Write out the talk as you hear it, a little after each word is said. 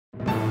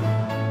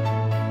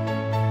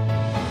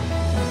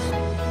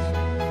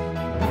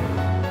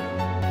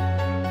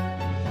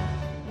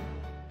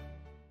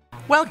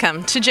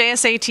Welcome to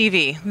JSA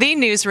TV, the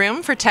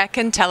newsroom for tech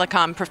and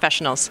telecom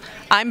professionals.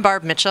 I'm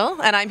Barb Mitchell,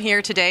 and I'm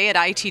here today at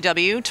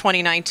ITW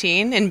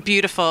 2019 in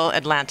beautiful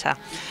Atlanta.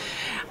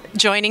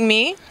 Joining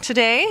me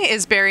today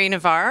is Barry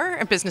Navarre,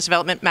 a Business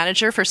Development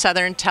Manager for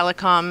Southern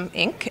Telecom,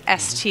 Inc.,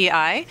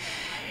 STI.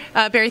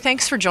 Barry,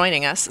 thanks for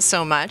joining us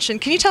so much. And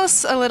can you tell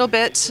us a little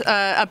bit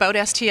about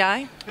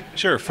STI?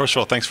 Sure. First of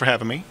all, thanks for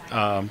having me.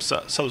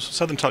 So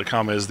Southern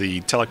Telecom is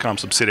the telecom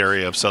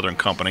subsidiary of Southern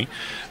Company.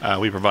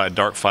 We provide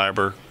dark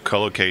fiber,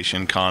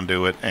 colocation,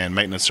 conduit, and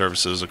maintenance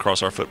services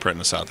across our footprint in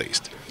the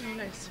Southeast.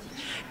 Nice.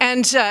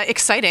 And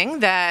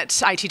exciting that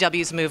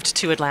ITW's moved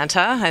to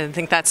Atlanta. I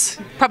think that's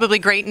probably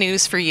great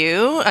news for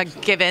you,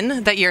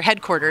 given that you're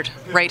headquartered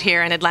right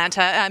here in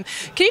Atlanta.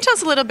 Can you tell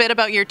us a little bit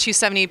about your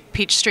 270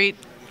 Peachtree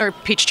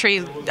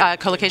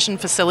Colocation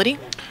facility?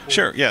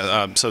 Sure,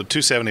 yeah. So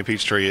 270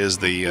 Peachtree is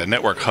the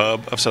network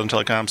hub of Southern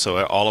Telecom,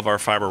 so all of our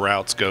fiber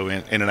routes go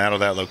in and out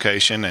of that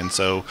location, and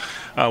so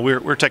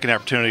we're taking the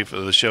opportunity for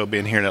the show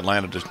being here in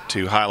Atlanta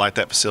to highlight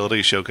that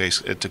facility,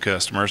 showcase it to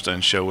customers,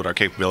 and show what our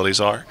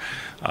capabilities are.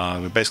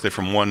 Basically,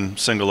 from one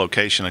single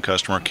location, a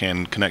customer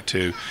can connect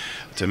to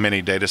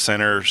many data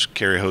centers,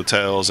 carry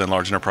hotels, and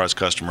large enterprise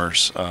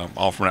customers,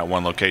 all from that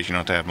one location. You don't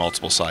have to have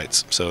multiple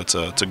sites. So it's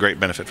a great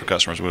benefit for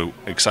customers. We're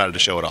excited to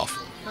show it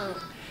off.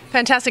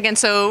 Fantastic. And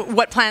so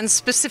what plans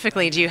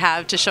specifically do you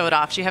have to show it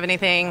off? Do you have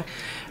anything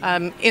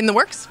in the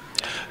works?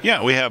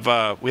 Yeah, we have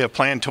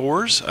planned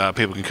tours.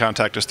 People can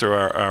contact us through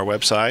our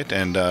website,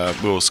 and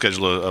we'll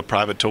schedule a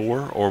private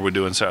tour, or we're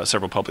doing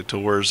several public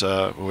tours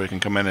where we can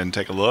come in and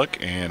take a look.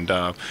 And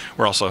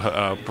we're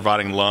also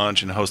providing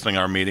lunch and hosting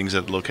our meetings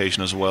at the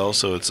location as well.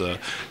 So it's a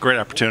great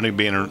opportunity,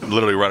 being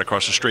literally right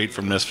across the street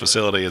from this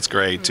facility. It's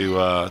great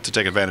to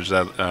take advantage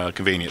of that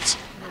convenience.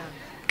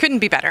 Couldn't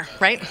be better,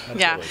 right?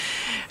 Absolutely.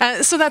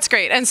 Yeah. So that's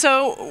great. And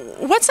so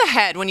what's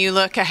ahead when you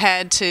look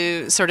ahead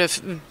to sort of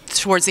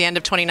towards the end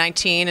of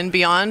 2019 and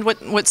beyond?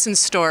 What's in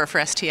store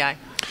for STI?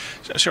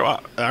 Sure.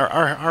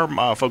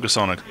 Our focus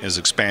on it is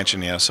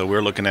expansion. Yeah. So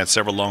we're looking at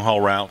several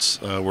long-haul routes.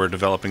 We're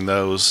developing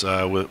those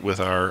with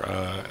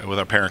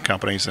our parent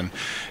companies, and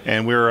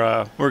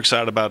we're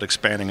excited about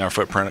expanding our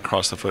footprint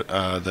across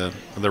the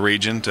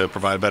region to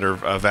provide better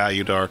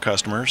value to our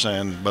customers,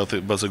 and both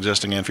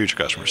existing and future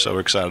customers. So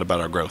we're excited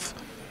about our growth.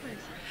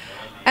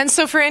 And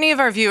so for any of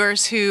our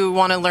viewers who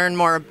want to learn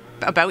more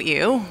about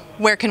you,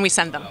 where can we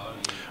send them?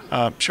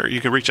 Sure, you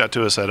can reach out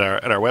to us at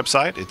our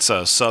website. It's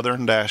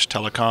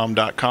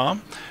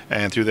southern-telecom.com,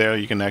 and through there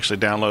you can actually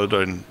download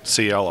and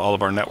see all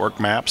of our network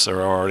maps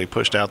are already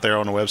pushed out there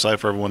on the website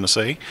for everyone to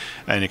see,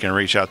 and you can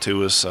reach out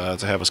to us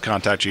to have us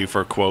contact you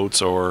for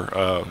quotes or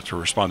to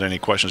respond to any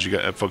questions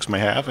folks may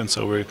have. And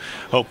so we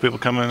hope people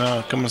come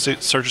and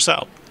search us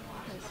out.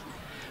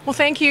 Well,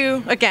 thank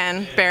you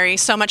again, Barry,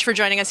 so much for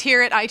joining us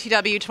here at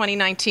ITW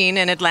 2019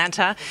 in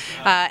Atlanta,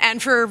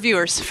 and for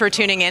viewers for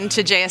tuning in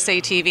to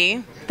JSA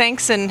TV.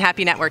 Thanks and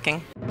happy networking.